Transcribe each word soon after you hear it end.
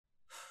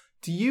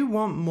Do you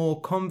want more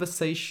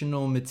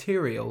conversational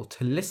material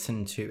to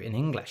listen to in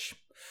English?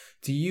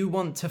 Do you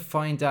want to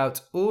find out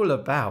all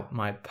about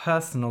my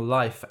personal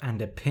life and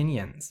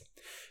opinions?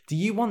 Do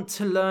you want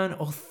to learn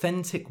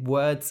authentic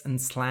words and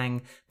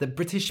slang that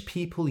British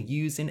people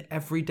use in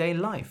everyday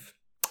life?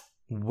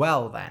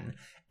 Well then,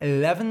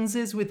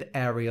 Elevenses with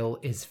Ariel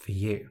is for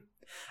you.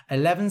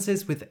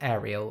 Elevenses with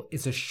Ariel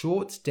is a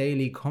short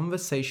daily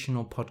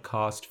conversational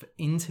podcast for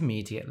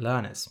intermediate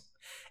learners.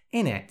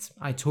 In it,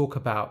 I talk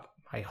about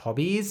my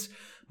hobbies,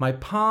 my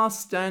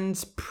past,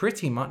 and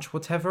pretty much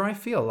whatever I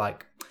feel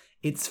like.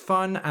 It's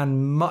fun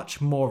and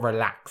much more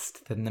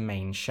relaxed than the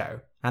main show,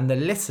 and the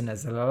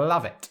listeners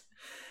love it.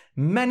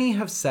 Many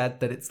have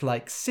said that it's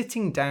like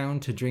sitting down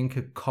to drink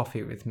a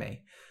coffee with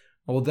me,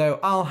 although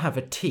I'll have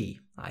a tea,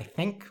 I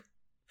think.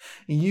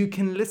 You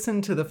can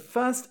listen to the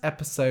first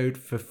episode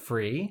for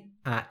free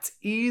at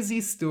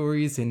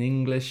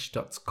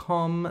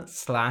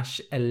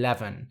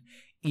easystoriesinenglish.com/11,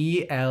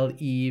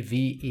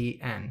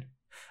 ELEVEN.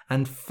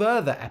 And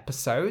further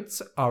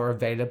episodes are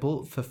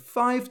available for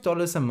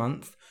 $5 a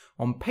month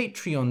on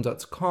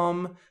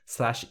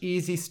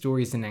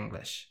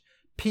patreon.com/easystoriesinenglish,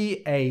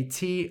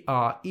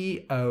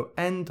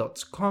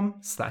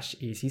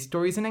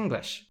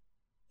 patreon.com/easystoriesinenglish.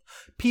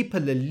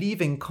 People are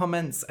leaving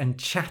comments and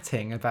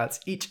chatting about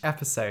each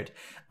episode,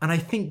 and I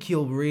think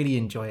you'll really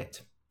enjoy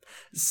it.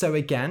 So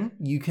again,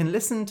 you can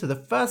listen to the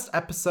first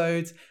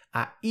episode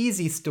at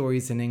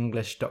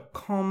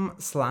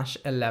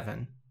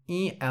easystoriesinenglish.com/11,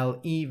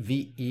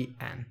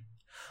 ELEVEN.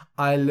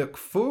 I look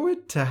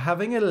forward to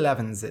having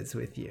Elevenses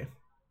with you.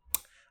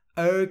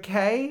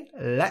 Okay,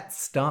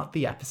 let's start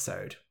the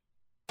episode.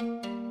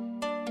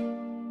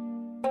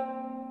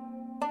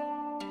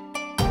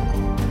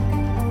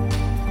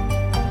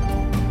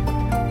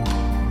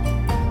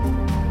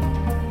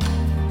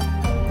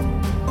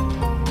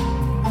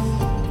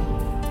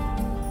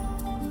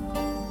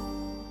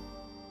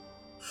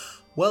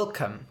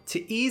 Welcome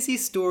to Easy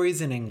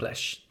Stories in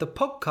English, the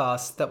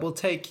podcast that will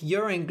take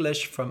your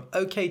English from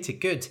okay to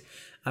good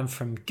and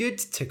from good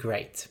to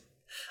great.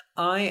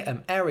 I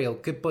am Ariel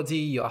Goodbody,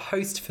 your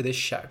host for this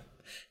show.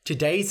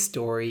 Today's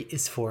story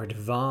is for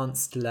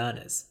advanced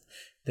learners.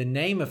 The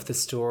name of the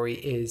story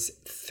is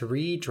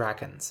Three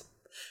Dragons.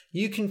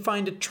 You can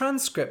find a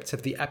transcript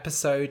of the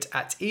episode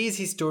at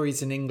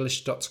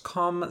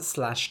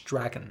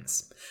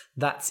easystoriesinenglish.com/dragons.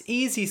 That's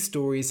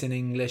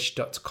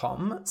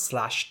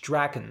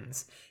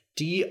easystoriesinenglish.com/dragons,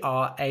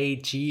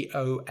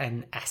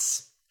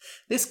 DRAGONS.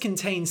 This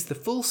contains the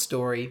full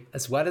story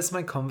as well as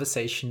my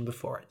conversation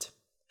before it.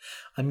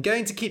 I'm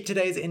going to keep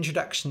today's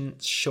introduction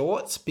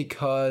short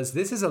because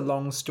this is a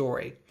long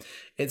story.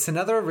 It's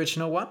another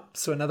original one,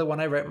 so another one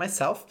I wrote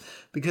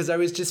myself, because I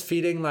was just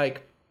feeling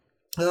like,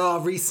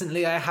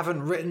 recently I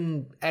haven't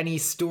written any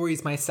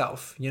stories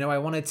myself. You know, I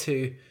wanted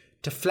to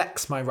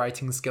flex my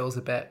writing skills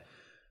a bit,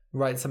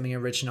 write something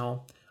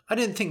original. I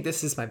don't think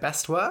this is my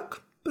best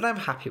work, but I'm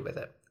happy with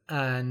it.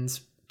 And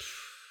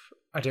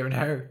I don't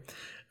know,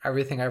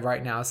 everything I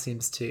write now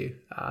seems to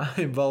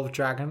involve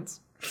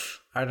dragons.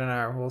 I don't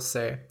know, we'll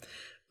see.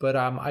 But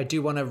I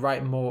do want to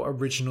write more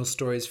original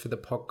stories for the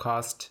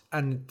podcast.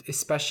 And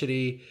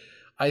especially,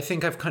 I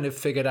think I've kind of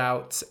figured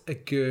out a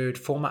good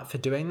format for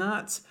doing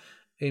that,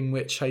 in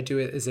which I do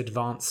it as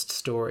advanced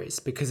stories.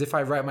 Because if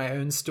I write my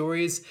own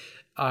stories,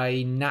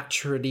 I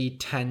naturally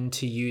tend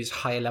to use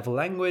higher level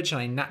language, and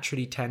I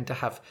naturally tend to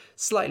have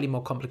slightly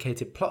more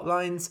complicated plot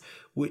lines,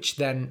 which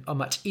then are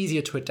much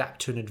easier to adapt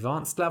to an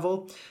advanced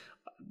level.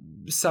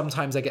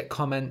 Sometimes I get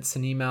comments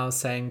and emails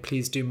saying,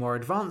 please do more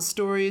advanced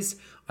stories.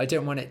 I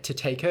don't want it to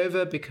take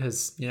over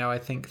because, I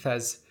think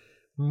there's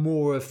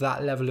more of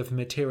that level of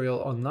material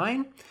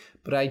online.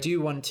 But I do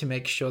want to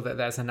make sure that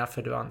there's enough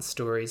advanced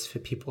stories for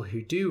people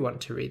who do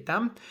want to read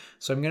them.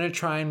 So I'm going to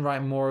try and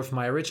write more of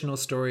my original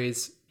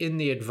stories in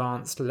the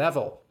advanced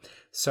level.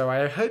 So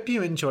I hope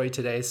you enjoy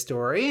today's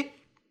story.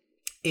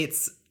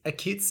 It's a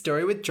cute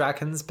story with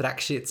dragons, but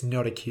actually it's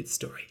not a cute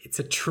story. It's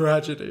a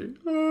tragedy.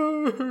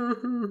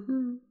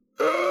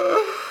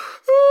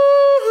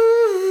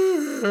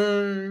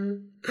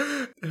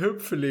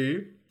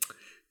 Hopefully,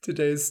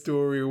 today's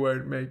story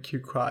won't make you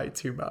cry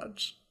too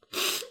much.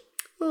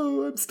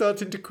 Oh, I'm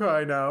starting to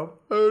cry now.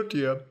 Oh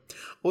dear.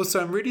 Also,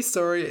 I'm really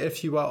sorry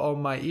if you are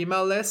on my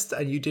email list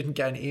and you didn't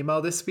get an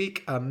email this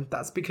week.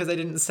 That's because I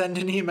didn't send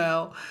an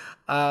email.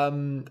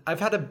 I've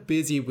had a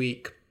busy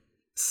week.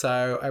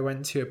 So I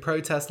went to a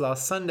protest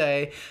last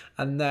Sunday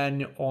and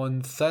then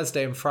on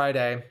Thursday and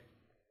Friday.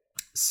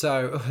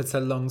 So it's a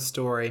long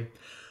story.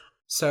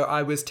 So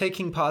I was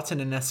taking part in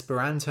an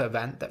Esperanto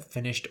event that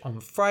finished on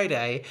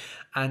Friday,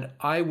 and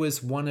I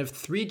was one of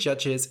 3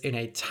 judges in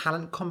a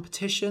talent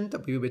competition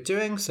that we were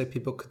doing, so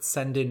people could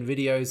send in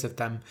videos of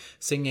them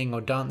singing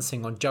or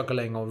dancing or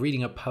juggling or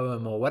reading a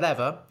poem or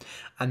whatever,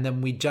 and then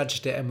we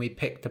judged it and we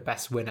picked the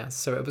best winner.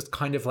 So it was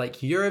kind of like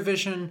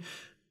Eurovision,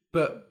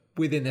 but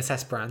within this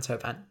Esperanto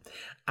event.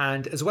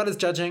 And as well as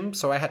judging,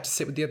 so I had to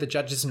sit with the other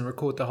judges and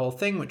record the whole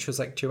thing, which was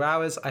like 2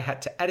 hours. I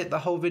had to edit the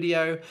whole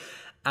video.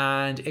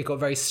 and it got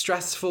very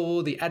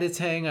stressful. The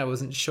editing, I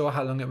wasn't sure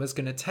how long it was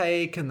going to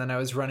take, and then I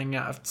was running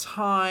out of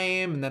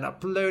time, and then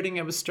uploading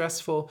it was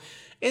stressful.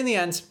 In the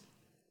end,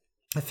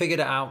 I figured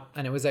it out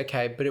and it was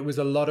okay, but it was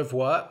a lot of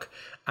work,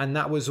 and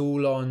that was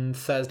all on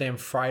Thursday and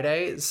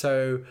Friday.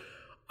 So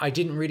I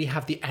didn't really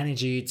have the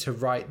energy to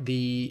write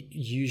the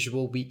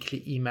usual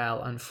weekly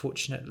email,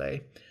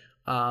 unfortunately.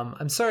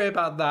 I'm sorry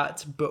about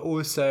that, but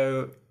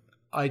also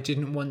I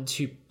didn't want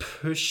to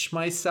push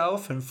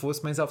myself and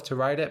force myself to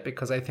write it,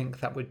 because I think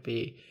that would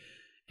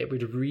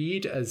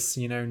read as,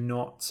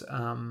 not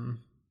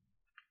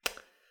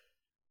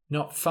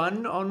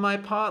fun on my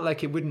part.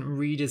 Like, it wouldn't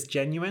read as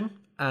genuine,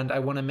 and I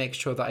want to make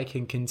sure that I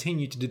can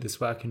continue to do this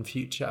work in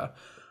future.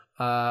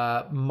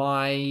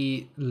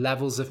 My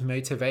levels of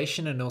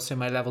motivation and also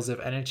my levels of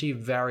energy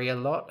vary a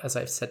lot, as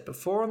I've said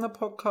before on the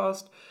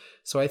podcast.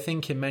 So I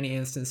think in many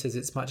instances,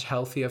 it's much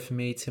healthier for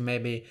me to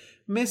maybe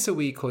miss a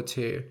week or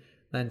two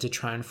than to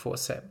try and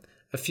force it.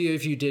 A few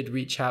of you did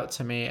reach out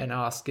to me and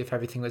ask if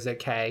everything was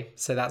okay,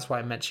 so that's why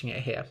I'm mentioning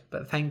it here.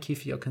 But thank you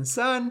for your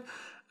concern,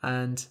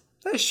 and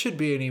there should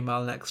be an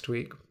email next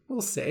week.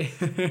 We'll see.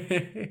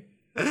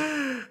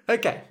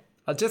 Okay,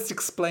 I'll just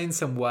explain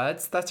some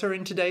words that are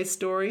in today's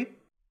story.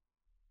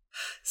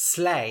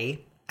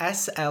 Slay,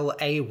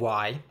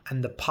 S-L-A-Y,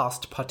 and the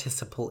past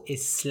participle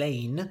is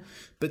slain,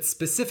 but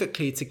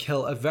specifically to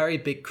kill a very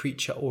big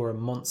creature or a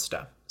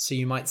monster. So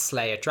you might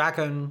slay a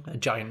dragon, a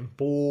giant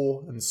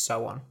boar, and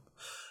so on.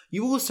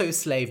 You also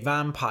slay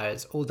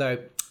vampires, although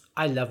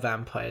I love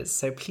vampires,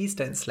 so please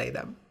don't slay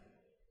them.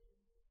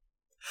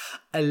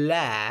 A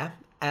lair,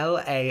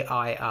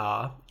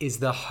 L-A-I-R, is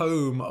the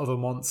home of a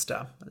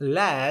monster.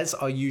 Lairs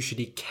are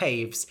usually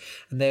caves,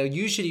 and they are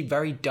usually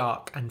very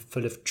dark and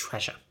full of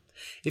treasure.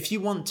 If you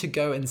want to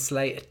go and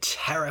slay a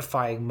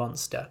terrifying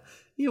monster,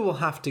 you will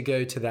have to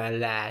go to their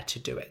lair to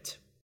do it.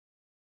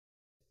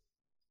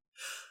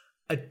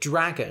 A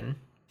dragon,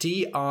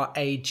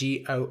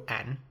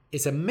 D-R-A-G-O-N,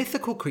 is a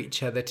mythical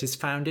creature that is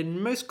found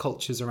in most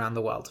cultures around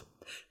the world.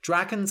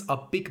 Dragons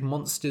are big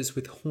monsters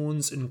with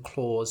horns and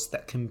claws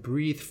that can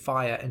breathe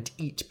fire and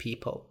eat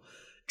people.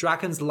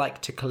 Dragons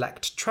like to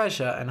collect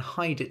treasure and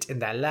hide it in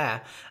their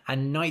lair,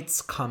 and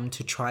knights come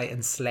to try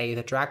and slay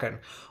the dragon,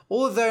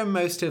 although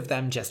most of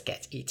them just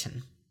get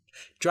eaten.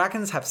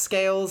 Dragons have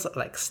scales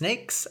like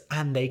snakes,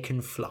 and they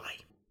can fly.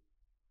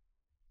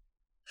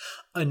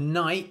 A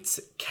knight,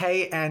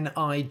 K-N-I-G-H-T,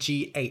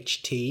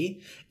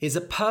 is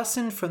a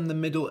person from the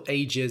Middle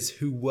Ages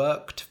who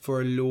worked for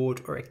a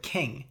lord or a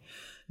king.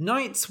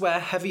 Knights wear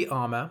heavy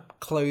armor,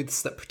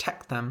 clothes that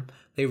protect them,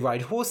 they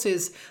ride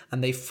horses,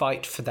 and they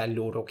fight for their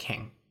lord or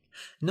king.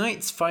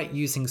 Knights fight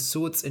using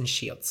swords and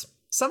shields.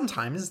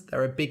 Sometimes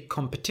there are big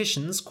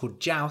competitions called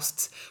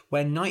jousts,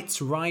 where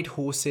knights ride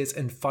horses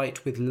and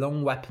fight with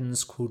long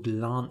weapons called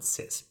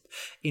lances.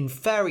 In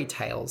fairy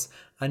tales,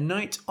 a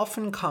knight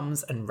often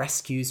comes and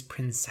rescues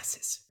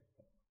princesses.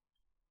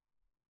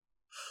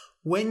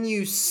 When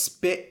you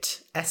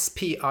spit,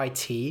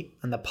 S-P-I-T,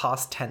 and the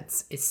past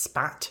tense is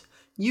spat,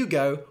 you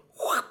go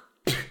whoop.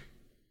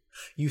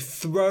 You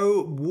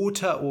throw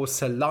water or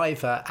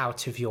saliva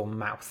out of your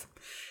mouth.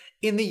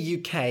 In the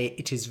UK,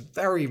 it is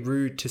very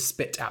rude to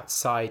spit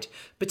outside,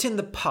 but in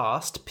the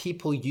past,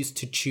 people used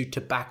to chew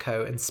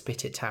tobacco and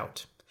spit it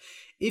out.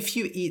 If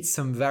you eat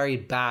some very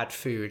bad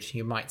food,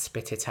 you might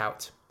spit it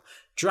out.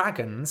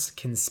 Dragons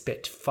can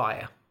spit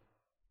fire.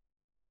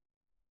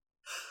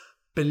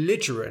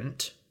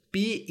 Belligerent,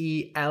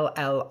 B-E-L-L-I-G-E-R-E-N-T,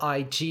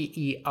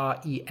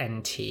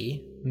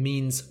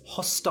 means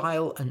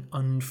hostile and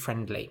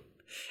unfriendly.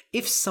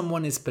 If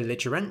someone is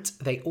belligerent,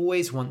 they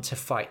always want to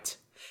fight.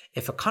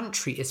 If a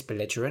country is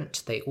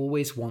belligerent, they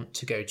always want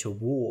to go to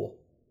war.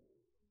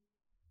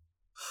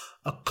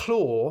 A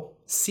claw,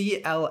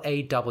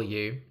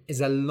 C-L-A-W,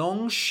 is a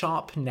long,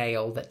 sharp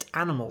nail that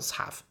animals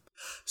have.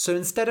 So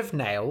instead of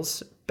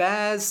nails,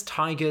 bears,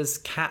 tigers,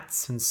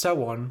 cats, and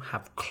so on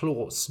have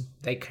claws.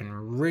 They can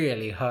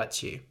really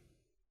hurt you.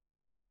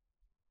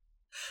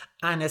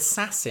 An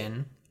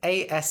assassin,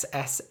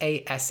 A-S-S-A-S-S-I-N,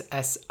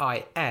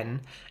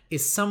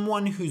 is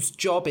someone whose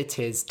job it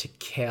is to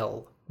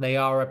kill. They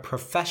are a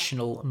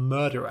professional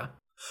murderer.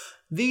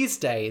 These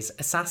days,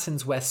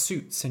 assassins wear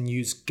suits and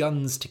use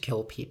guns to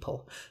kill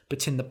people,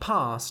 but in the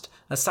past,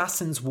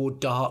 assassins wore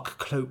dark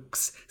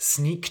cloaks,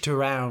 sneaked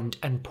around,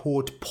 and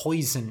poured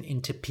poison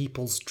into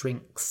people's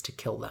drinks to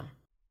kill them.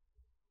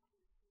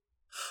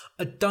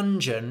 A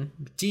dungeon,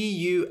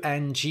 D-U-N-G-E-O-N,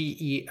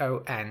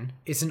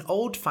 is an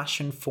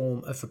old-fashioned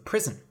form of a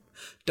prison.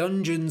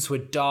 Dungeons were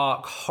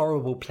dark,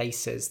 horrible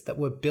places that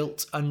were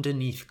built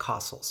underneath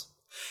castles.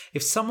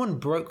 If someone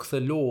broke the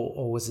law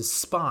or was a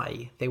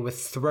spy, they were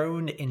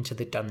thrown into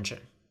the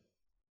dungeon.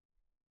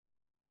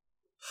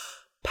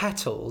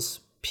 Petals,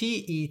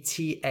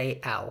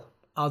 P-E-T-A-L,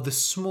 are the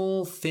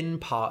small, thin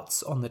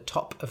parts on the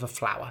top of a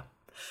flower.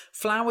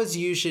 Flowers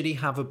usually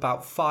have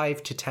about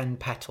 5 to 10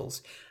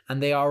 petals,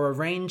 and they are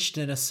arranged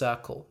in a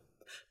circle.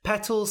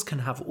 Petals can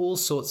have all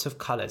sorts of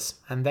colours,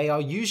 and they are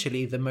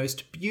usually the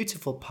most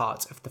beautiful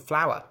part of the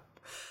flower.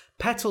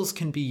 Petals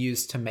can be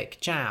used to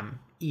make jam,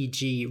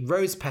 e.g.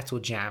 rose petal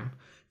jam,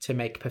 to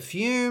make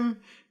perfume,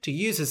 to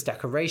use as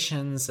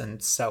decorations,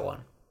 and so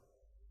on.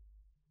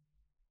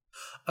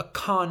 A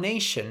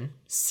carnation,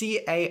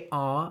 C-A-R-N-A-T-I-O-N,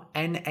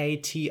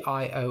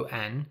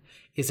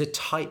 is a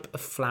type of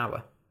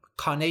flower.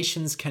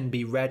 Carnations can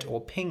be red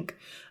or pink,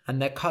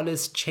 and their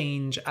colours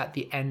change at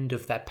the end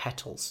of their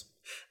petals.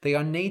 They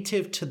are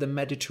native to the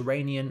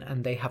Mediterranean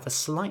and they have a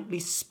slightly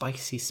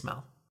spicy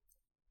smell.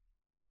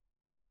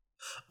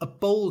 A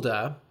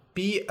boulder,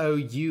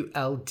 B-O-U-L-D-E-R,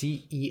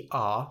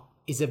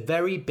 is a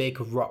very big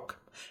rock.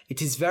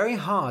 It is very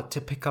hard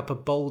to pick up a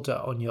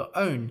boulder on your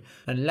own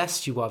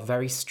unless you are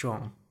very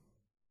strong.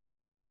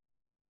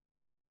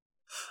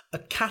 A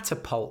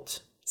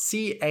catapult,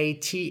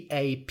 C-A-T-A-P-U-L-T,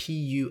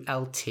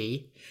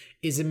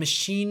 is a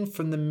machine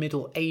from the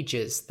Middle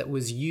Ages that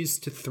was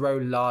used to throw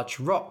large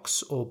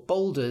rocks or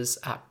boulders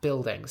at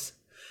buildings.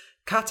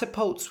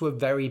 Catapults were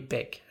very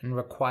big and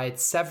required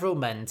several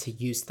men to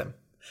use them.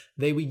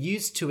 They were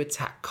used to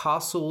attack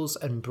castles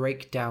and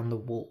break down the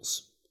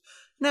walls.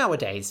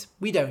 Nowadays,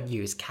 we don't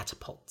use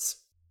catapults.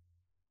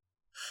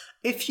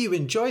 If you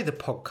enjoy the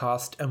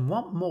podcast and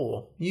want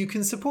more, you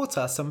can support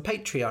us on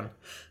Patreon.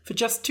 For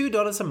just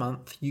 $2 a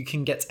month, you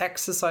can get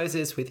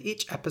exercises with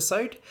each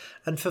episode,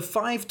 and for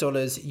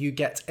 $5, you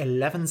get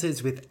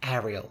 11s with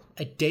Ariel,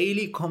 a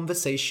daily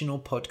conversational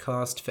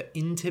podcast for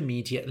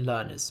intermediate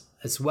learners,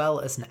 as well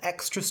as an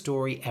extra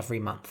story every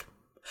month.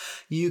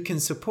 You can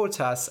support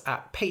us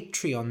at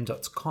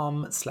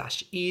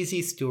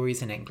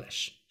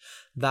patreon.com/easystoriesinenglish.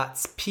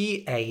 That's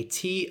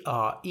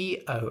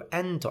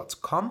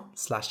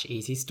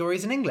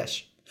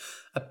patreon.com/easystoriesinenglish.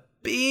 A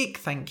big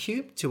thank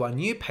you to our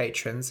new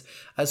patrons,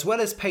 as well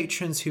as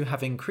patrons who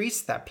have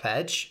increased their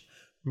pledge: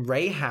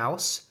 Ray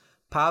House,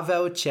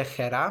 Pavel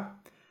Chechera,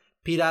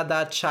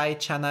 Pirada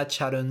Chaychana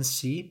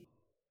Charunsi,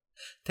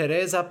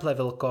 Teresa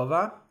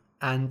Plevelkova,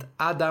 and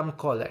Adam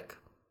Kolek.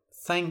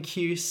 Thank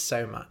you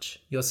so much.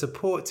 Your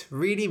support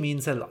really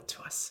means a lot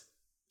to us.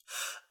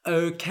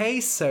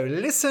 Okay, so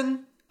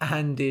listen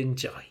and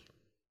enjoy.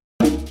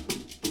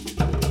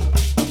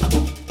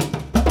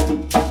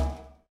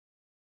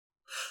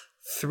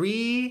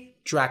 Three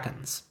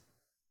Dragons.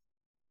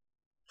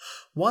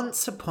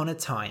 Once upon a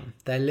time,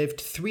 there lived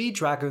 3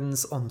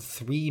 dragons on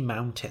 3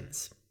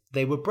 mountains.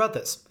 They were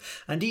brothers,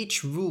 and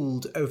each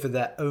ruled over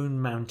their own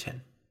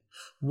mountain.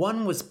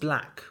 One was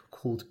black,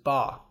 called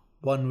Bar.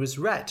 One was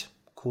red,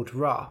 called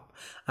Ra.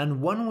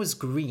 And one was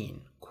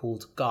green,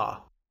 called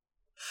Gar.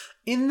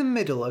 In the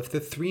middle of the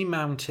 3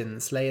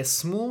 mountains lay a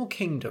small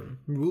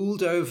kingdom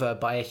ruled over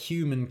by a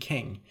human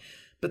king,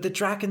 but the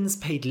dragons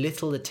paid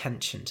little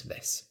attention to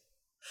this.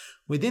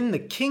 Within the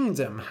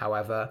kingdom,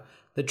 however,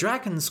 the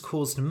dragons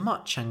caused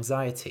much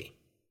anxiety.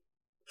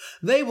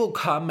 "They will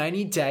come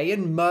any day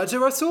and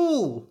murder us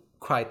all,"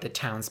 cried the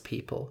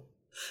townspeople.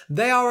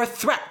 "They are a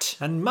threat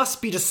and must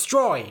be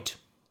destroyed,"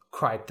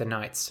 cried the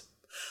knights.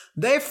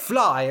 "They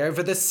fly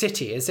over the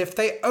city as if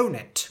they own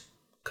it,"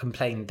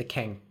 complained the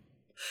king.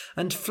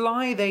 And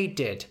fly they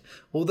did,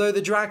 although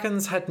the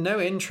dragons had no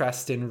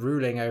interest in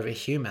ruling over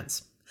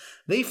humans.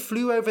 They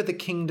flew over the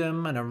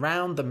kingdom and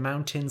around the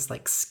mountains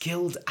like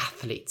skilled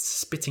athletes,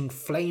 spitting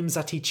flames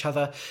at each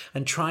other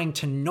and trying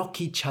to knock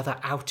each other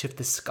out of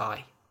the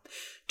sky.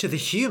 To the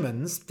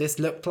humans, this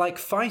looked like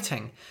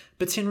fighting,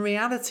 but in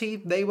reality,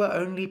 they were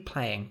only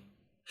playing.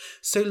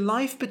 So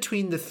life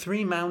between the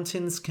 3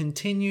 mountains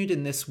continued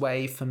in this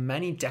way for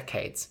many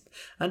decades,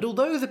 and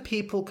although the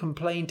people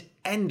complained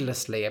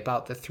endlessly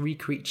about the 3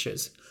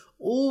 creatures,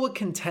 all were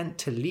content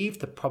to leave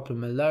the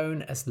problem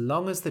alone as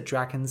long as the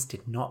dragons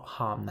did not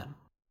harm them.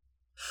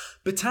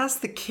 But as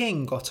the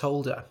king got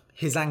older,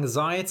 his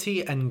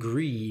anxiety and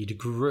greed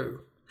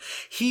grew.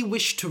 He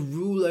wished to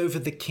rule over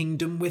the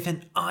kingdom with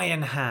an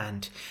iron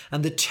hand,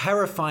 and the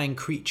terrifying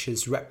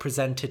creatures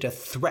represented a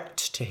threat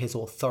to his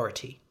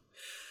authority.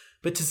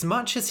 But as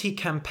much as he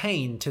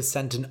campaigned to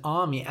send an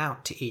army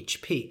out to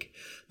each peak,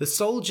 the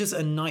soldiers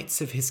and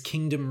knights of his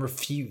kingdom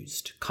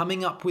refused,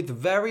 coming up with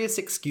various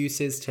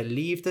excuses to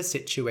leave the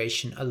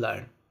situation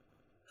alone.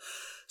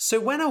 So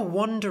when a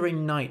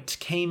wandering knight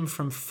came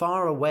from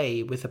far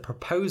away with a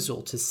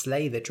proposal to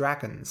slay the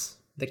dragons,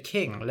 the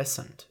king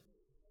listened.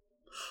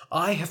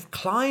 "I have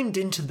climbed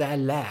into their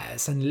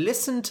lairs and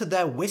listened to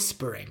their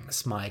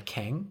whisperings, my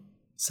king,"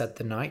 said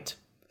the knight.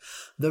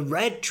 "The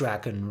red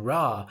dragon,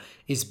 Ra,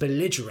 is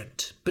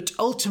belligerent, but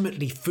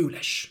ultimately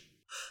foolish.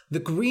 The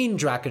green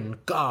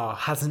dragon, Gar,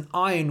 has an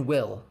iron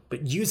will,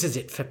 but uses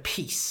it for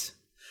peace.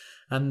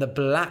 And the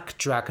black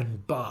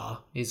dragon,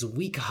 Bar, is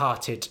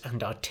weak-hearted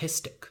and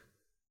artistic."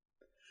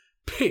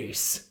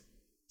 "Peace,"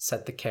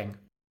 said the king.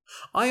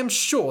 "I am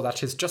sure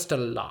that is just a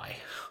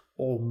lie.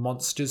 All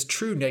monsters'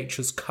 true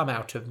natures come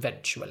out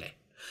eventually.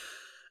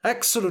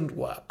 Excellent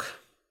work.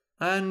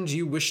 And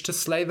you wish to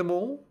slay them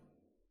all?"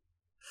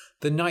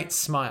 The knight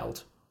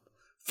smiled.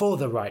 "For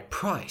the right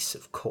price,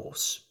 of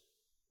course."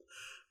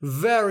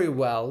 "Very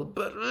well,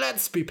 but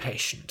let's be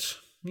patient.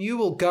 You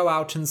will go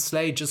out and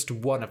slay just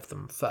one of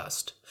them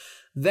first.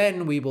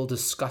 Then we will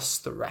discuss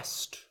the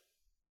rest."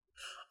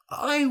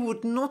 "I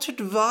would not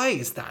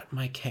advise that,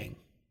 my king,"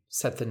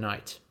 said the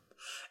knight.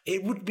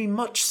 "It would be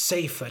much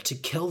safer to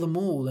kill them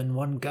all in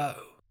one go."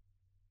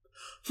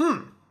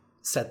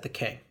 Said the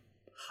king.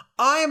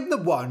 "I am the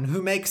one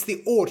who makes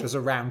the orders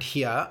around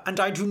here, and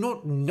I do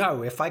not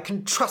know if I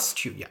can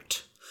trust you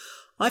yet.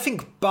 I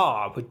think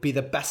Bar would be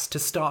the best to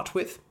start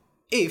with.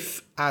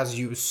 If, as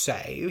you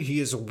say, he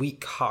is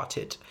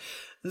weak-hearted,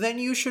 then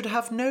you should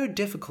have no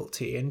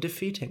difficulty in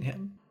defeating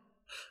him.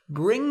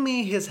 Bring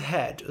me his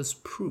head as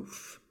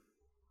proof."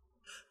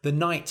 The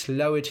knight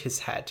lowered his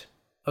head.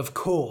 "Of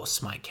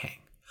course, my king.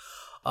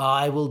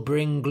 I will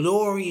bring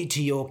glory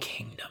to your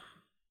kingdom."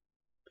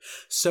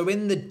 So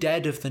in the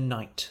dead of the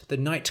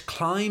night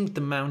climbed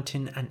the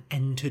mountain and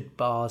entered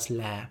Bar's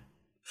lair.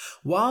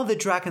 While the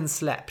dragon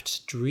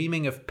slept,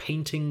 dreaming of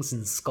paintings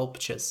and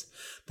sculptures,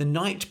 the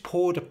knight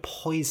poured a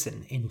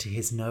poison into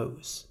his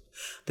nose.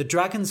 The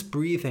dragon's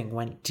breathing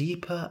went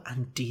deeper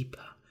and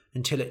deeper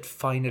until it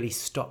finally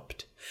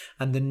stopped,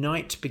 and the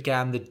knight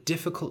began the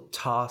difficult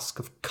task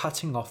of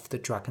cutting off the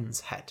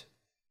dragon's head.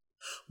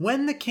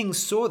 When the king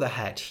saw the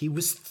head, he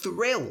was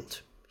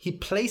thrilled. He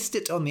placed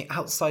it on the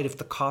outside of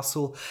the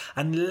castle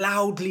and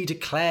loudly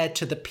declared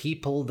to the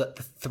people that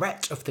the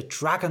threat of the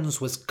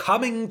dragons was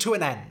coming to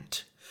an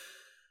end.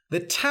 The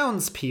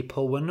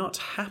townspeople were not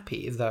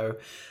happy, though,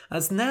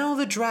 as now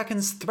the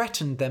dragons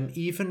threatened them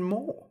even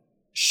more.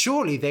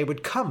 Surely they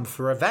would come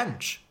for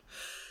revenge.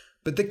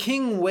 But the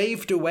king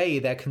waved away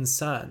their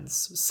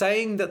concerns,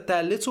 saying that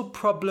their little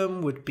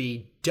problem would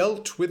be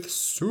dealt with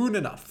soon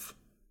enough.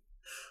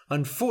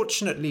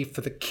 Unfortunately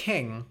for the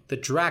king, the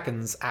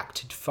dragons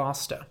acted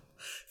faster.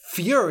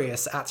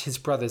 Furious at his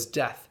brother's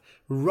death,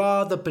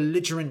 Ra the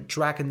belligerent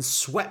dragon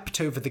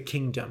swept over the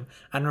kingdom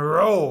and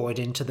roared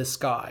into the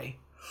sky.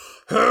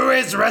 "Who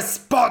is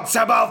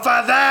responsible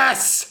for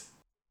this?"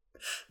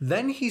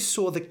 Then he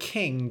saw the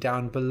king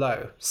down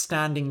below,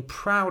 standing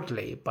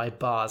proudly by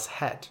Bar's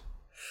head.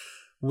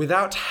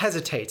 Without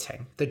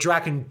hesitating, the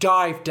dragon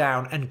dived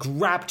down and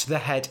grabbed the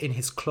head in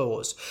his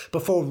claws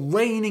before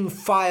raining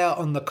fire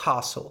on the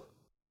castle.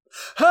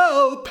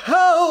 "Help!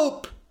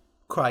 Help!"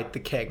 cried the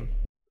king.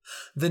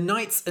 The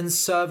knights and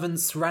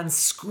servants ran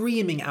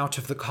screaming out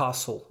of the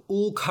castle,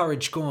 all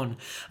courage gone,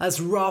 as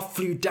Ra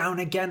flew down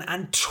again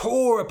and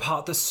tore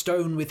apart the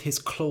stone with his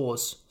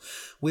claws.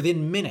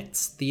 Within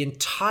minutes, the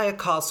entire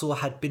castle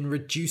had been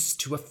reduced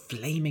to a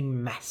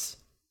flaming mess.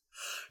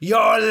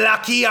 "You're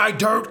lucky I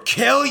don't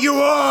kill you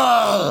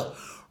all!"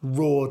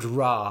 roared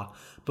Ra,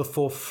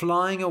 before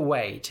flying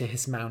away to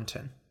his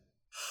mountain.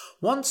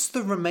 Once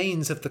the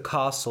remains of the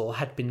castle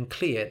had been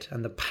cleared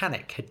and the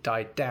panic had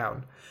died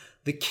down,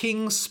 the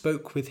king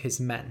spoke with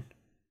his men.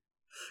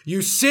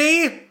 "You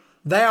see,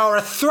 they are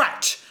a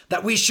threat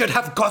that we should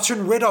have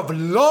gotten rid of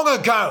long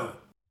ago."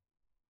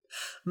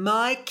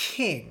 "My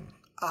king,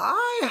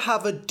 I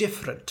have a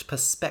different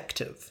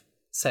perspective,"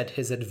 said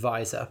his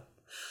advisor.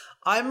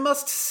 "I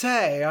must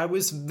say I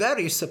was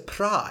very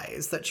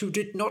surprised that you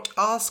did not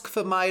ask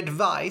for my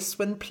advice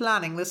when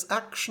planning this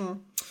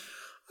action.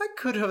 I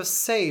could have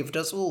saved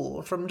us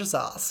all from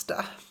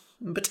disaster.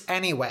 But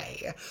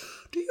anyway,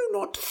 do you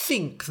not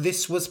think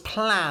this was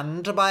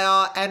planned by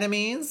our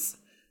enemies?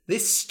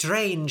 This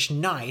strange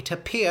knight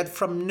appeared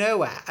from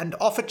nowhere and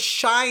offered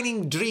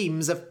shining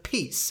dreams of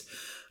peace.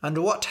 And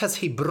what has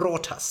he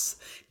brought us?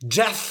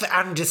 Death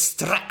and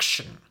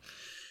destruction.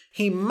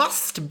 He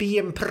must be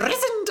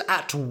imprisoned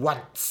at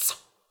once."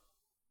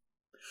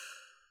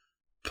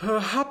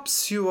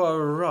 "Perhaps you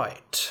are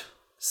right,"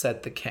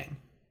 said the king.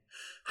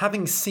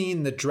 Having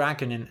seen the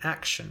dragon in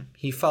action,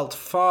 he felt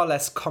far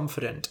less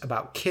confident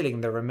about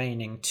killing the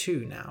remaining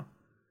two now.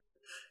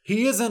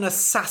 "He is an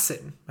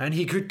assassin, and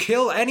he could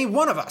kill any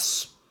one of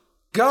us.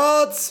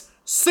 Guards,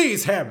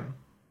 seize him!"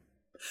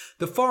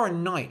 The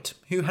foreign knight,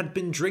 who had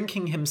been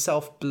drinking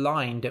himself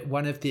blind at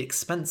one of the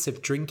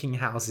expensive drinking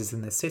houses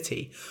in the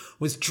city,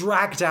 was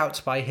dragged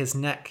out by his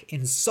neck,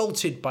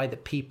 insulted by the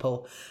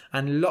people,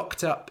 and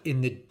locked up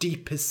in the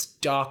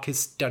deepest,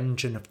 darkest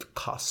dungeon of the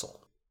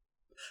castle.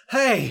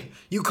 "Hey,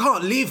 you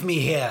can't leave me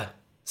here,"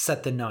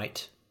 said the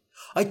knight.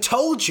 "I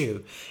told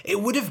you,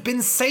 it would have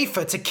been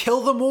safer to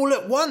kill them all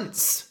at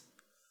once."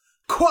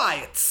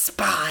 "Quiet,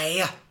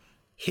 spy,"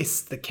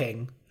 hissed the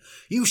king.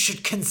 "You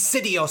should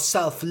consider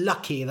yourself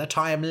lucky that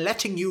I am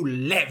letting you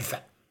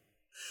live."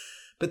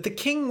 But the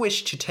king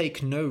wished to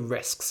take no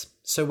risks,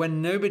 so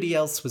when nobody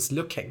else was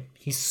looking,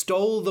 he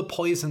stole the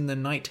poison the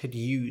knight had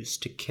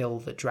used to kill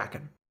the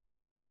dragon.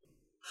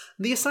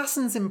 The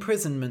assassin's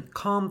imprisonment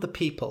calmed the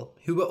people,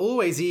 who were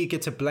always eager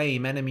to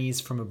blame enemies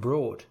from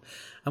abroad,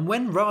 and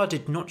when Ra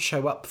did not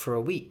show up for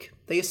a week,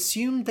 they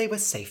assumed they were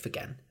safe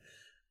again.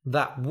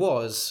 That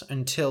was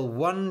until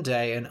one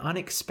day an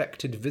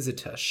unexpected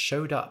visitor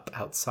showed up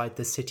outside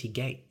the city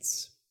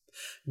gates.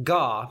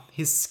 Gar,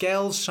 his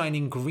scales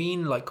shining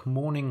green like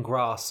morning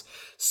grass,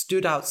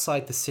 stood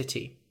outside the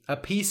city, a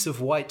piece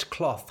of white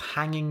cloth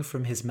hanging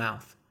from his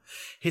mouth.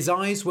 His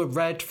eyes were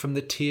red from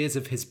the tears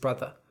of his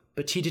brother,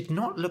 but he did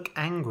not look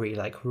angry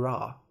like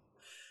Ra.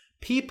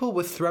 People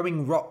were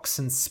throwing rocks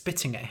and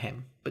spitting at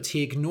him, but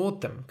he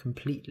ignored them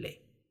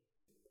completely.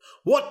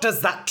 "What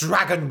does that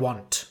dragon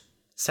want?"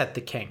 said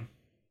the king.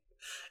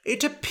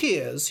 It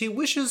appears he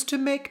wishes to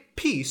make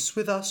peace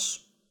with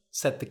us,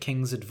 said the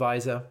king's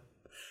adviser.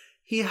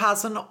 He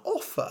has an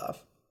offer.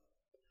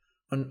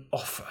 An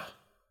offer,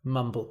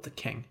 mumbled the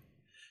king.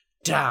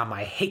 Damn,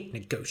 I hate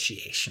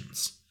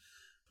negotiations.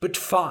 But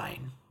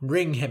fine,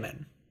 ring him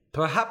in.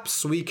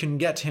 Perhaps we can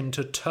get him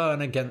to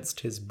turn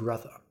against his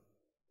brother.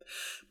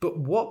 But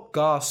what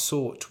Gar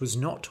sought was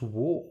not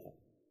war,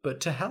 but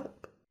to help.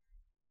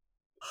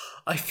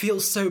 I feel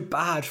so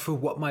bad for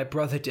what my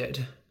brother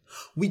did.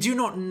 We do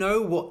not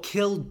know what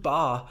killed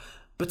Bar,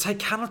 but I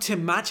cannot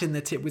imagine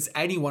that it was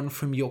anyone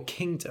from your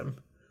kingdom.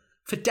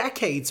 For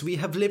decades we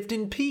have lived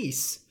in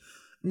peace.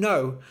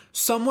 No,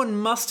 someone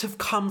must have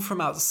come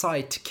from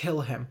outside to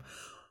kill him,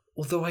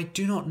 although I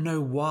do not know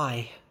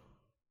why.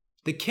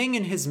 The king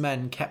and his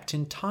men kept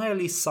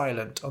entirely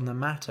silent on the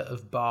matter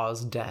of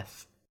Bar's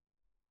death.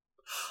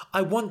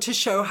 I want to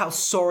show how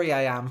sorry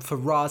I am for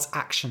Ra's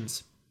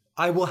actions.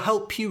 I will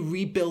help you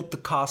rebuild the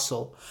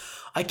castle.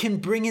 I can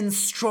bring in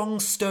strong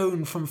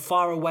stone from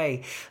far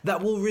away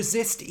that will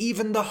resist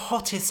even the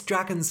hottest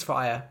dragon's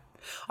fire.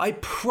 I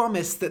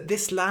promise that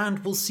this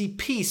land will see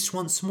peace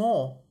once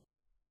more.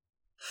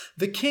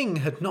 The king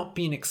had not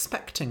been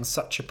expecting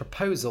such a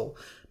proposal,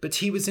 but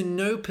he was in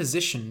no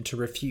position to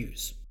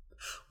refuse.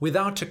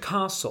 Without a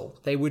castle,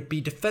 they would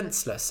be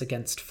defenceless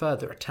against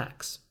further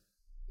attacks.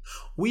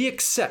 We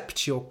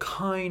accept your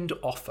kind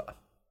offer,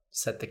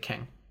 said the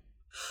king.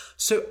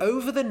 So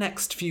over the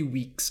next few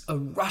weeks, a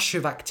rush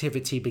of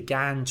activity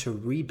began to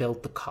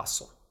rebuild the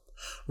castle.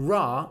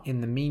 Ra, in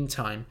the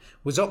meantime,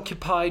 was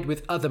occupied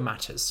with other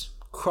matters,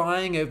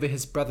 crying over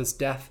his brother's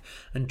death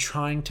and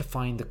trying to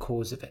find the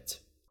cause of it.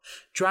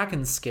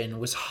 Dragon skin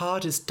was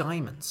hard as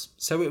diamonds,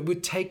 so it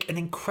would take an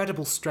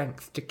incredible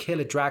strength to kill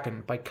a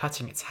dragon by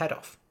cutting its head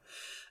off.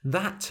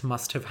 That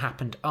must have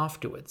happened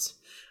afterwards,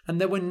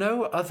 and there were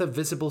no other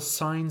visible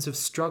signs of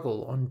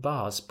struggle on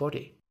Bar's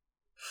body.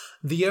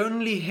 The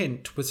only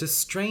hint was a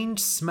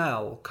strange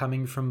smell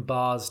coming from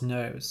Bar's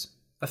nose,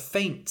 a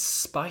faint,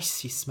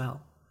 spicy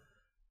smell,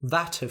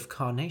 that of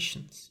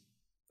carnations.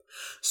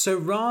 So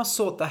Ra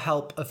sought the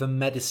help of a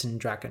medicine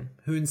dragon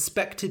who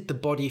inspected the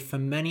body for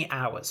many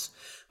hours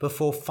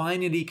before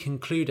finally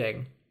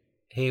concluding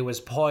he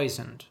was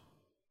poisoned.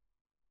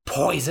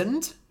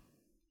 Poisoned?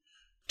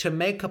 To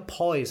make a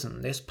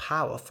poison this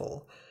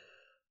powerful,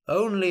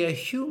 only a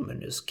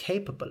human is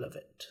capable of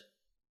it.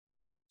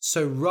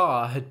 So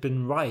Ra had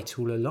been right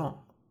all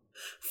along.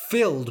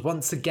 Filled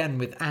once again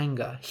with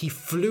anger, he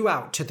flew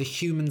out to the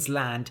humans'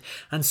 land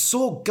and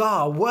saw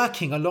Gar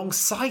working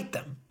alongside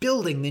them,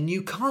 building the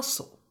new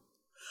castle.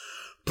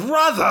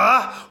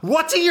 "Brother,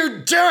 what are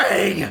you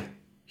doing?"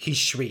 he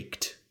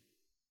shrieked.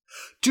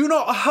 "Do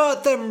not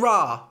hurt them,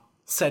 Ra,"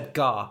 said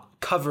Gar,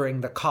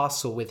 covering the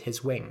castle with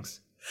his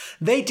wings.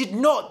 "They did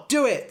not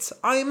do it,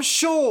 I am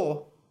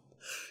sure."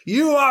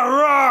 "You are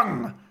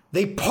wrong.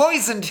 They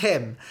poisoned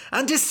him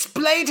and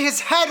displayed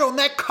his head on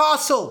their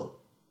castle."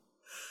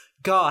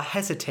 Gar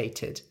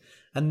hesitated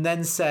and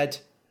then said,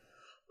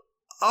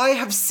 "I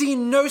have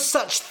seen no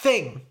such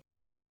thing."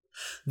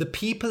 The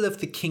people of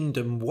the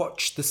kingdom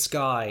watched the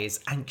skies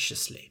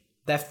anxiously.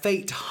 Their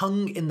fate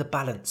hung in the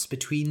balance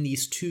between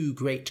these two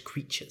great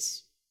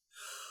creatures.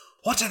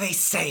 "What are they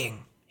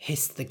saying?"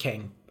 hissed the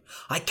king.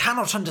 "I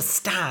cannot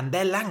understand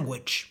their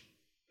language."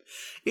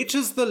 "It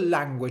is the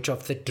language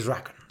of the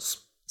dragons,"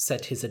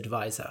 said his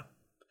adviser.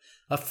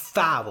 "A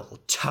foul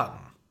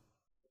tongue."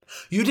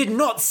 "You did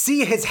not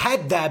see his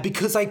head there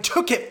because I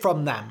took it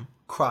from them,"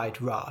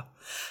 cried Ra.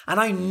 "And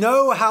I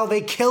know how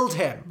they killed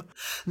him.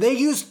 They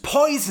used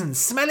poison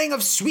smelling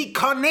of sweet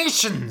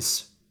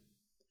carnations."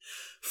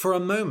 For a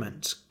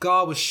moment,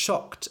 Gar was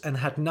shocked and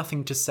had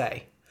nothing to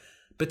say,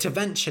 but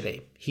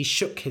eventually he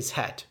shook his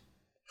head.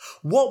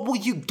 "What will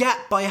you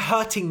get by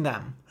hurting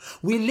them?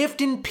 We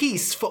lived in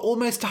peace for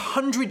almost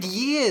 100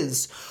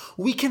 years.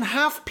 We can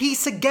have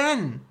peace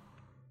again."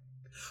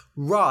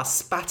 Ra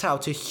spat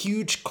out a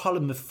huge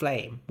column of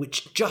flame,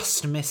 which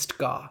just missed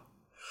Gar.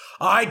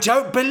 "I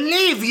don't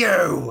believe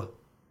you!"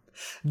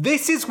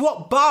 "This is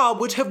what Bar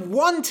would have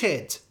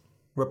wanted,"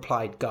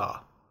 replied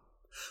Gar.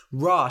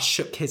 Ra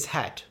shook his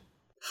head.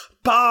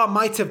 "Bar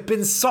might have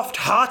been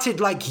soft-hearted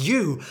like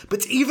you,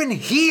 but even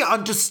he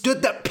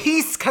understood that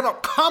peace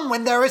cannot come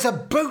when there is a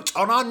boot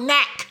on our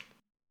neck."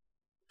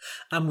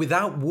 And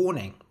without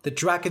warning, the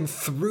dragon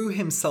threw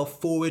himself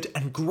forward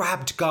and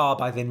grabbed Gar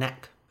by the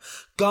neck.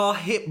 Gar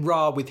hit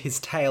Ra with his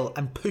tail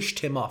and pushed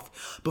him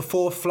off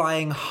before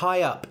flying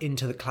high up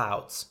into the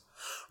clouds.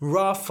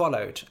 Ra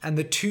followed, and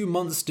the two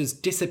monsters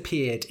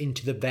disappeared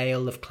into the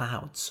veil of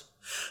clouds.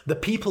 The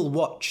people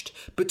watched,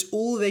 but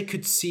all they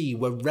could see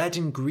were red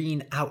and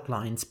green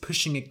outlines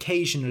pushing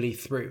occasionally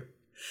through.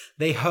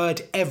 They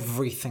heard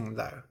everything,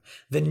 though.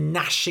 The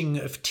gnashing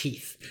of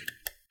teeth,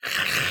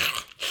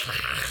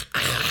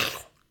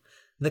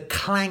 the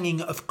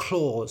clanging of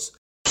claws,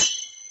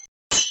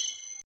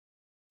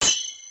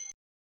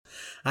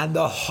 and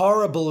the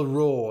horrible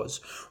roars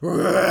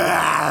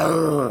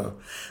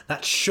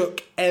that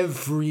shook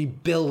every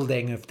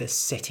building of the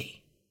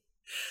city.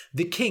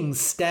 The king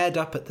stared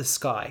up at the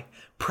sky,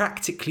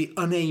 practically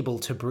unable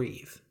to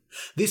breathe.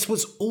 This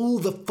was all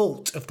the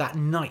fault of that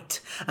night,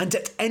 and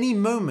at any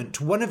moment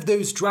one of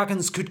those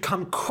dragons could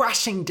come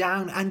crashing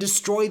down and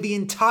destroy the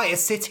entire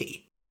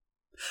city.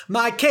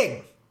 "My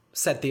king,"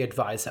 said the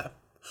advisor,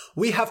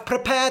 "we have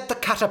prepared the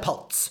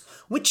catapults.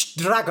 Which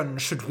dragon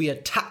should we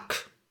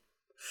attack?"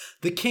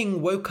 The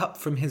king woke up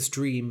from his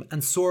dream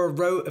and saw a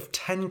row of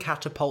 10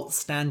 catapults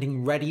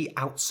standing ready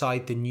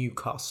outside the new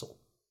castle.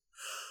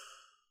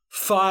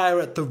 "Fire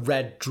at the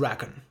red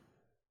dragon."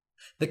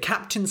 The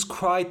captains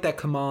cried their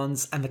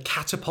commands and the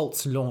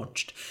catapults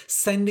launched,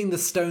 sending the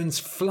stones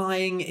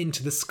flying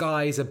into the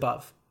skies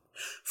above.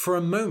 For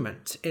a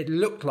moment, it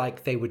looked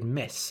like they would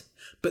miss,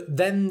 but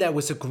then there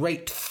was a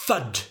great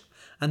thud,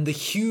 and the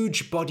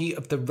huge body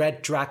of the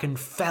red dragon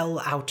fell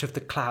out of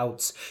the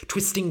clouds,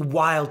 twisting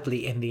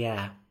wildly in the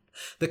air.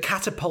 The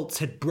catapults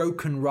had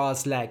broken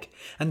Ra's leg,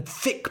 and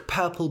thick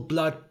purple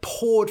blood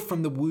poured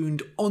from the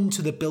wound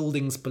onto the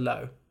buildings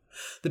below.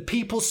 The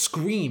people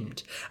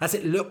screamed as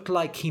it looked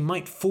like he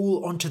might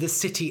fall onto the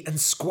city and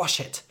squash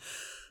it,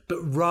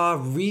 but Ra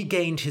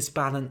regained his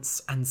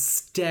balance and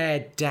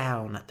stared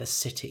down at the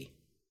city.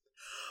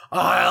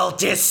 "I'll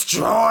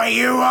destroy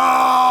you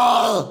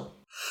all!"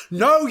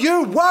 "No,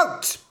 you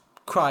won't!"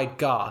 cried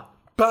Gar,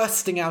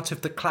 bursting out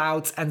of the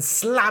clouds and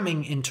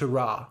slamming into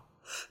Ra.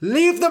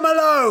 "Leave them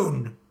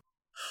alone!"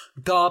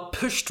 Gar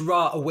pushed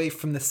Ra away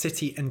from the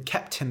city and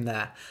kept him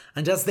there,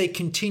 and as they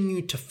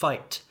continued to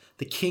fight,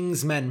 the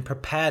king's men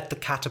prepared the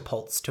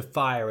catapults to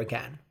fire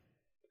again.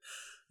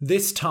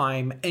 "This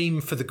time,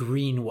 aim for the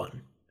green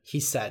one," he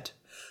said,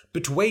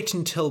 "but wait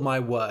until my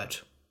word."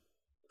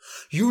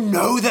 "You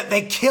know that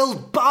they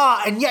killed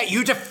Ba, and yet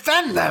you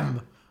defend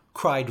them!"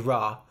 cried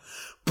Ra.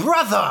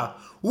 "Brother,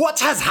 what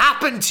has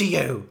happened to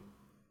you?"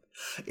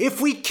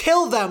 "If we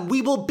kill them,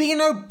 we will be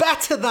no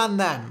better than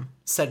them,"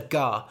 said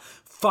Gar,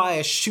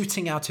 fire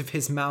shooting out of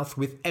his mouth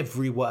with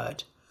every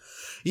word.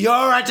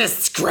 "You're a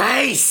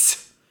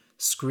disgrace!"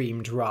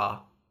 screamed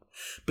Ra.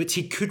 But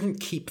he couldn't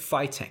keep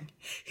fighting.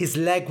 His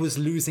leg was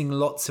losing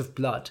lots of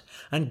blood,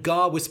 and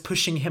Gar was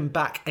pushing him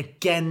back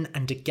again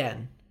and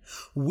again.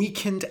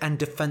 Weakened and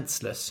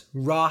defenseless,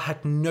 Ra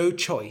had no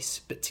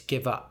choice but to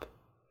give up.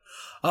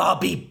 "I'll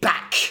be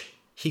back,"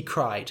 he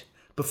cried,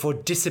 before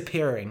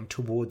disappearing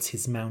towards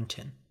his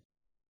mountain.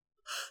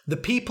 The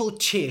people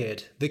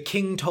cheered, the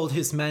king told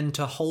his men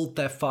to hold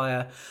their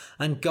fire,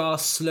 and Gar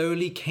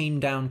slowly came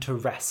down to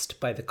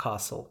rest by the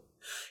castle.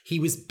 He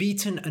was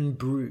beaten and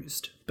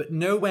bruised, but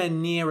nowhere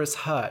near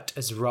as hurt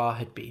as Ra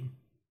had been.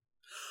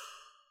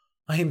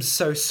 "I am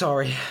so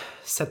sorry,"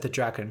 said the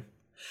dragon.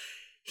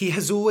 "He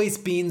has always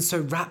been so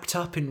wrapped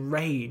up in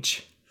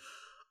rage.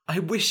 I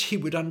wish he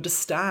would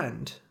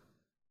understand."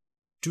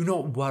 "Do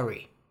not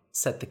worry,"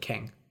 said the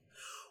king.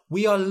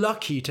 "We are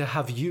lucky to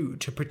have you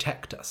to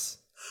protect us.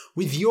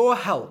 With your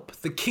help,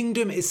 the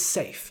kingdom is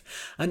safe,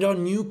 and our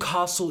new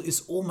castle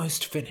is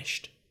almost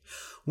finished.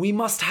 We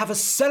must have a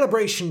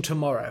celebration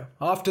tomorrow,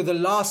 after the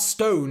last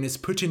stone is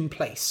put in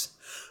place.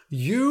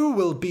 You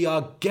will be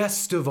our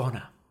guest of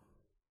honor."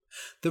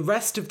 The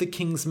rest of the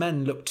king's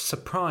men looked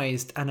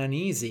surprised and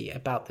uneasy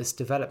about this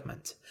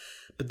development,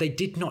 but they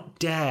did not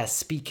dare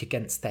speak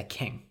against their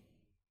king.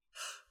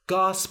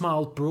 Gar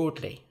smiled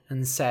broadly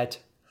and said,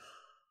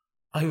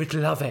 "I would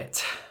love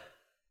it,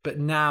 but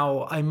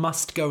now I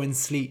must go and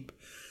sleep,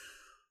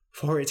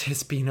 for it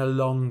has been a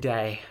long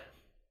day."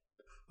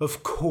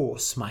 "Of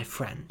course, my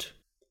friend."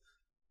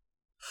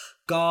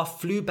 Gar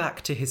flew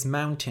back to his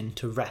mountain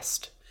to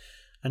rest,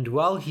 and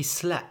while he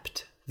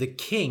slept, the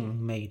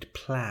king made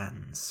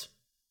plans.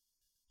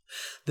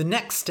 The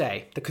next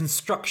day, the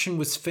construction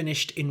was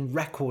finished in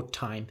record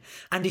time,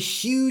 and a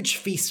huge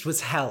feast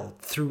was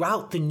held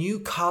throughout the new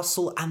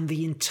castle and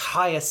the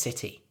entire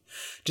city.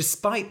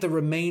 Despite the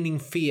remaining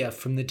fear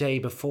from the day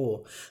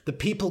before, the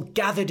people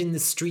gathered in the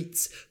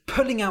streets,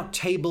 pulling out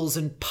tables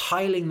and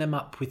piling them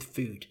up with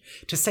food,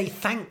 to say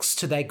thanks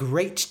to their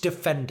great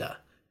defender,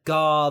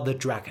 Gar the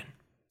dragon.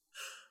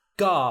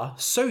 Gar,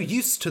 so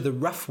used to the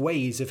rough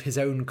ways of his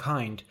own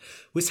kind,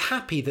 was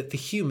happy that the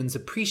humans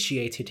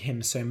appreciated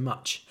him so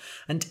much,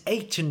 and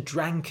ate and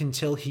drank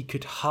until he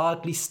could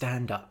hardly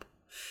stand up.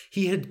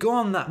 He had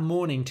gone that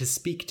morning to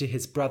speak to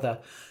his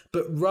brother,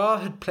 but Ra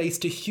had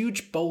placed a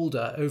huge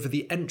boulder over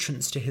the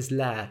entrance to his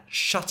lair,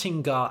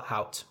 shutting Gar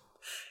out.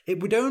 It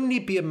would only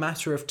be a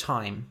matter of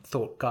time,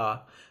 thought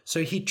Gar,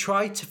 so he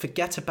tried to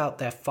forget about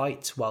their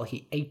fight while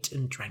he ate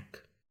and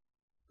drank.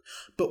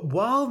 But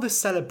while the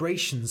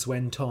celebrations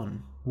went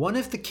on, one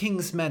of the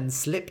king's men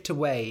slipped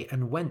away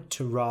and went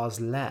to Ra's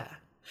lair.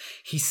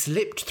 He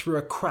slipped through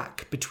a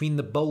crack between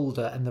the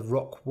boulder and the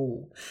rock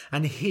wall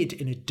and hid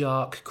in a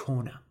dark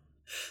corner.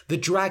 The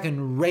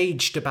dragon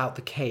raged about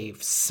the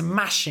cave,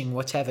 smashing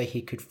whatever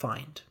he could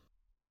find.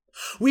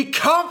 "We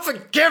can't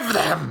forgive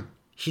them!"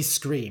 he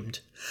screamed.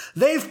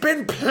 "They've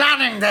been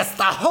planning this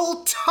the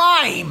whole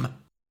time!"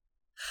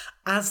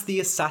 As the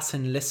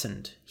assassin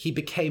listened, he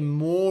became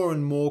more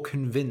and more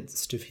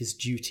convinced of his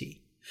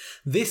duty.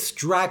 This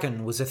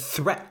dragon was a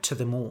threat to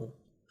them all.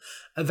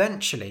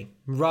 Eventually,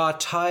 Ra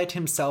tired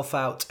himself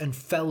out and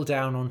fell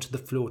down onto the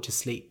floor to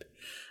sleep,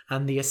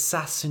 and the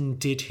assassin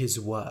did his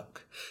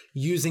work,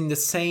 using the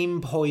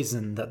same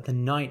poison that the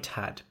knight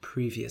had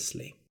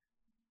previously.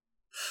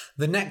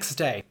 The next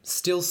day,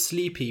 still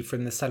sleepy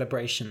from the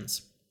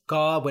celebrations,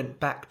 Gar went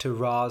back to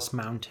Ra's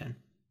mountain.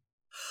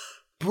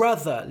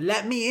 "Brother,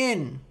 let me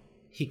in,"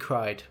 he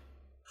cried.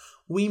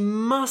 "We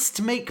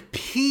must make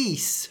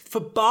peace, for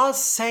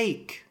Ba's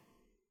sake."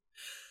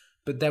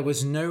 But there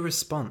was no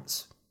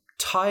response.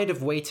 Tired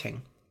of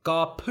waiting,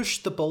 Gar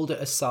pushed the boulder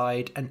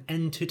aside and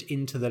entered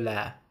into the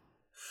lair.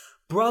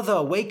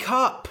 "Brother, wake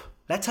up!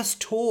 Let us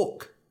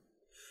talk."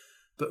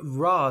 But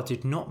Ra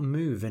did not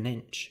move an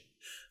inch.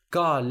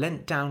 Gar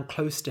leant down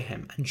close to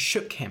him and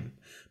shook him,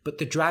 but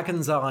the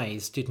dragon's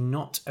eyes did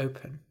not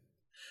open.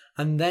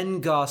 And then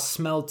Gar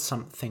smelled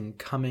something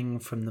coming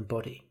from the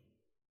body.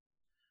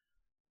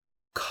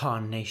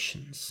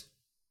 Carnations.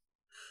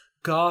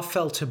 Gar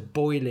felt a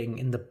boiling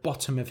in the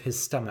bottom of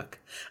his stomach,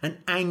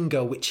 an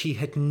anger which he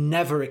had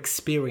never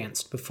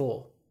experienced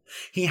before.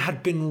 He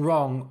had been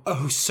wrong,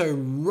 oh so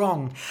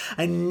wrong,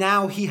 and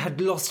now he had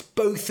lost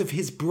both of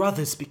his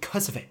brothers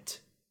because of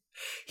it.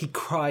 He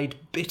cried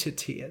bitter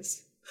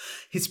tears.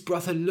 His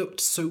brother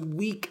looked so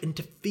weak and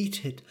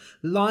defeated,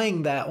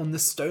 lying there on the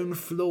stone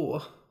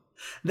floor.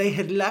 They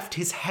had left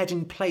his head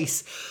in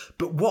place,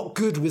 but what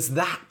good was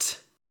that?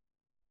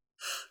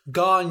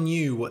 Gar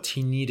knew what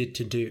he needed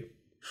to do.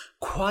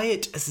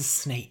 Quiet as a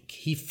snake,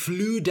 he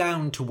flew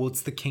down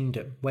towards the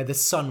kingdom where the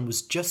sun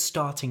was just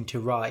starting to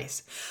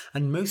rise,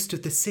 and most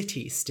of the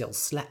city still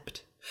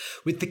slept.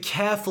 With the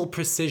careful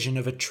precision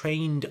of a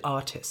trained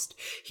artist,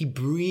 he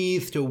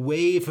breathed a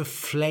wave of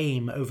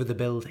flame over the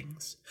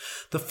buildings.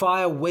 The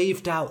fire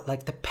waved out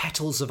like the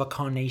petals of a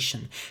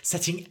carnation,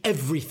 setting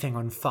everything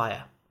on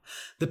fire.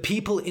 The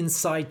people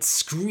inside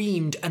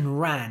screamed and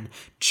ran,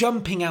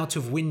 jumping out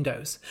of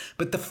windows,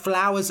 but the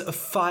flowers of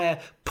fire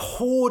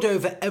poured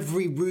over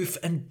every roof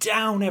and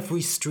down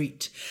every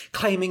street,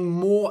 claiming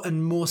more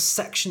and more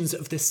sections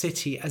of the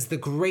city as the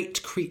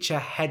great creature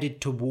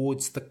headed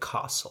towards the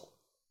castle.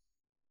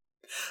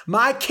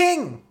 "My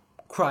king!"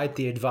 cried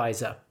the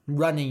advisor,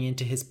 running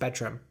into his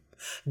bedroom.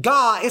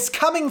 "Gar is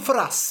coming for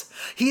us!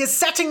 He is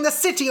setting the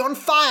city on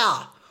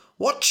fire!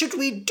 What should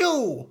we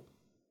do?"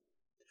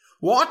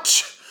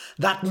 "What?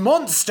 That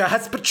monster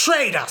has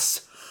betrayed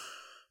us!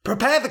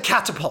 Prepare the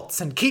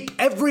catapults and keep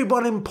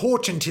everyone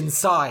important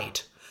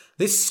inside.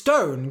 This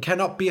stone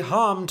cannot be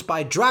harmed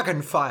by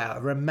dragon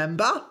fire,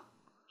 remember?"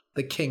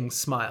 The king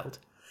smiled.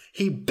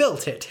 "He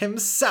built it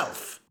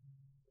himself."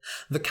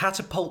 The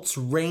catapults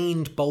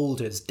rained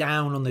boulders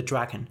down on the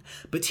dragon,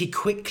 but he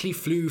quickly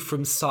flew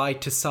from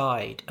side to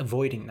side,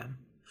 avoiding them.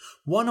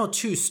 One or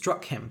two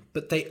struck him,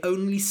 but they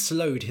only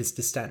slowed his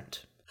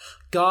descent.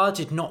 Gar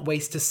did not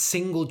waste a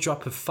single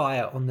drop of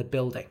fire on the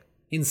building,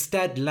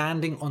 instead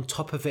landing on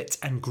top of it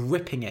and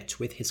gripping it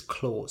with his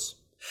claws.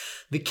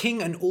 The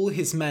king and all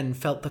his men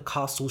felt the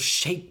castle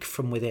shake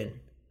from within.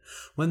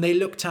 When they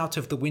looked out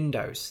of the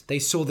windows, they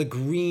saw the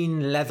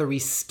green leathery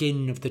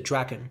skin of the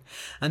dragon,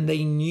 and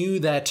they knew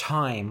their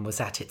time was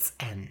at its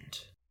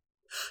end.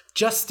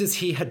 Just as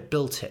he had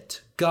built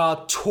it,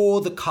 Gar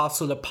tore the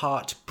castle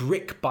apart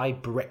brick by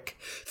brick,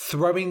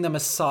 throwing them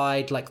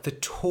aside like the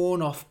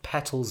torn-off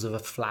petals of a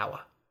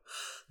flower.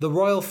 The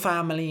royal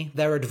family,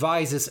 their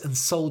advisors and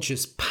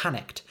soldiers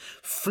panicked,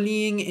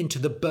 fleeing into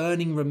the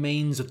burning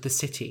remains of the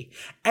city,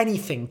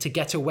 anything to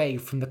get away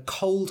from the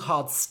cold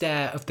hard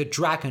stare of the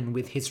dragon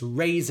with his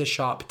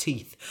razor-sharp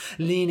teeth,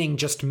 leaning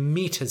just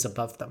meters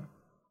above them.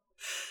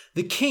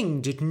 The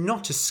king did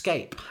not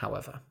escape,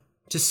 however.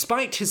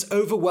 Despite his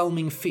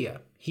overwhelming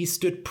fear, he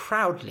stood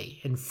proudly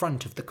in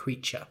front of the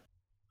creature.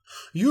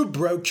 "You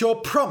broke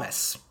your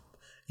promise.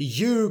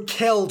 You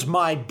killed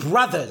my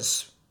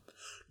brothers."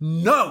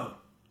 "No,"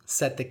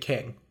 said the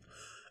king.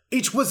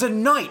 "It was a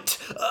knight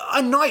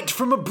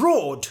from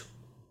abroad."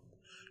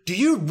 "Do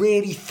you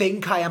really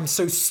think I am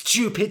so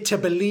stupid to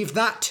believe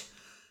that?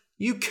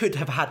 You could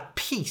have had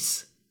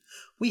peace.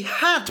 We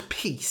had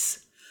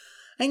peace.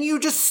 And you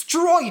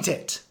destroyed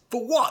it.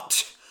 For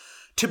what?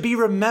 To be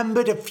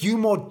remembered a few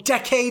more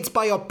decades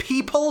by your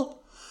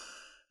people?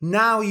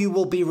 Now you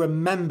will be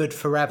remembered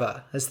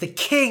forever as the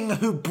king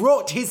who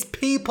brought his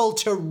people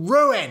to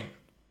ruin."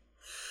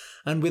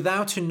 And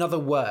without another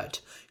word,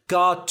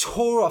 Gar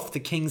tore off the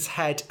king's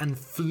head and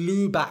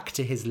flew back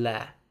to his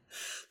lair.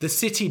 The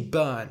city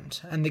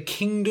burned, and the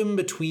kingdom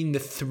between the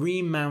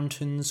three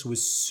mountains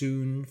was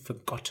soon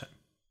forgotten.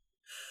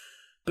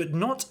 But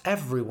not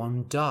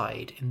everyone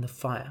died in the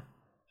fire.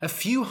 A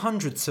few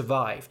hundred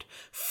survived,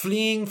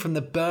 fleeing from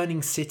the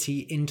burning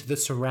city into the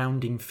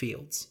surrounding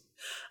fields.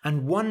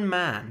 And one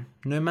man,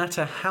 no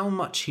matter how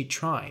much he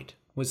tried,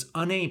 was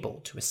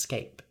unable to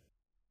escape.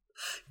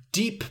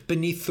 Deep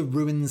beneath the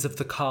ruins of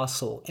the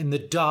castle, in the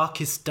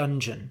darkest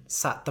dungeon,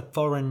 sat the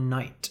foreign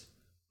knight,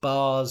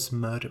 Ba's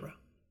murderer.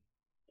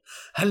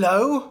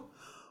 "Hello?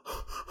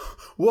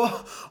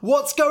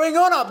 What's going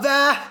on up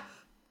there?"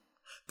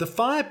 The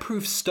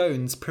fireproof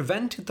stones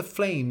prevented the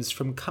flames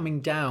from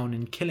coming down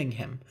and killing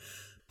him,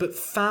 But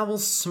foul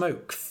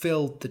smoke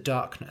filled the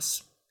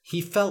darkness.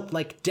 He felt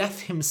like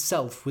death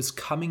himself was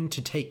coming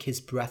to take his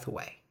breath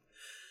away.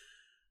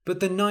 But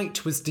the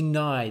knight was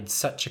denied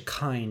such a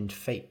kind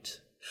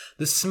fate.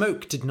 The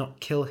smoke did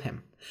not kill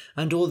him,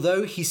 and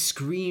although he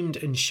screamed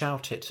and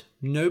shouted,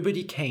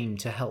 nobody came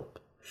to help.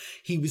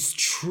 He was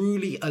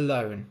truly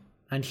alone,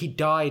 and he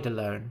died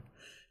alone,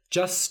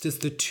 just as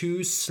the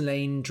 2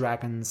 slain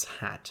dragons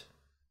had.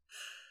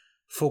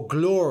 For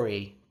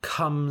glory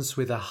comes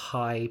with a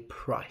high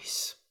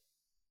price.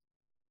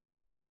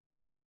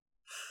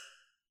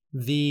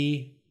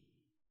 The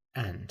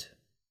end.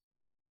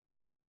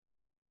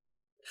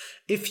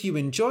 If you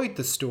enjoyed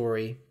the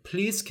story,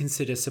 please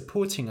consider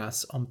supporting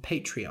us on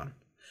Patreon.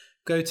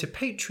 Go to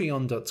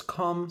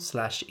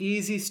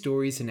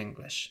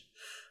patreon.com/easystoriesinenglish.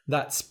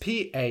 That's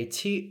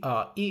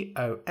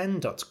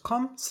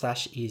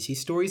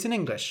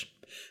patreon.com/easystoriesinenglish.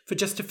 For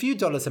just a few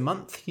dollars a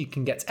month, you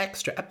can get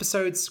extra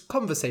episodes,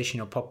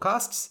 conversational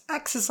podcasts,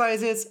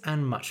 exercises,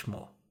 and much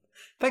more.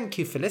 Thank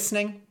you for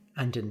listening,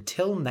 and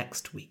until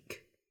next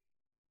week.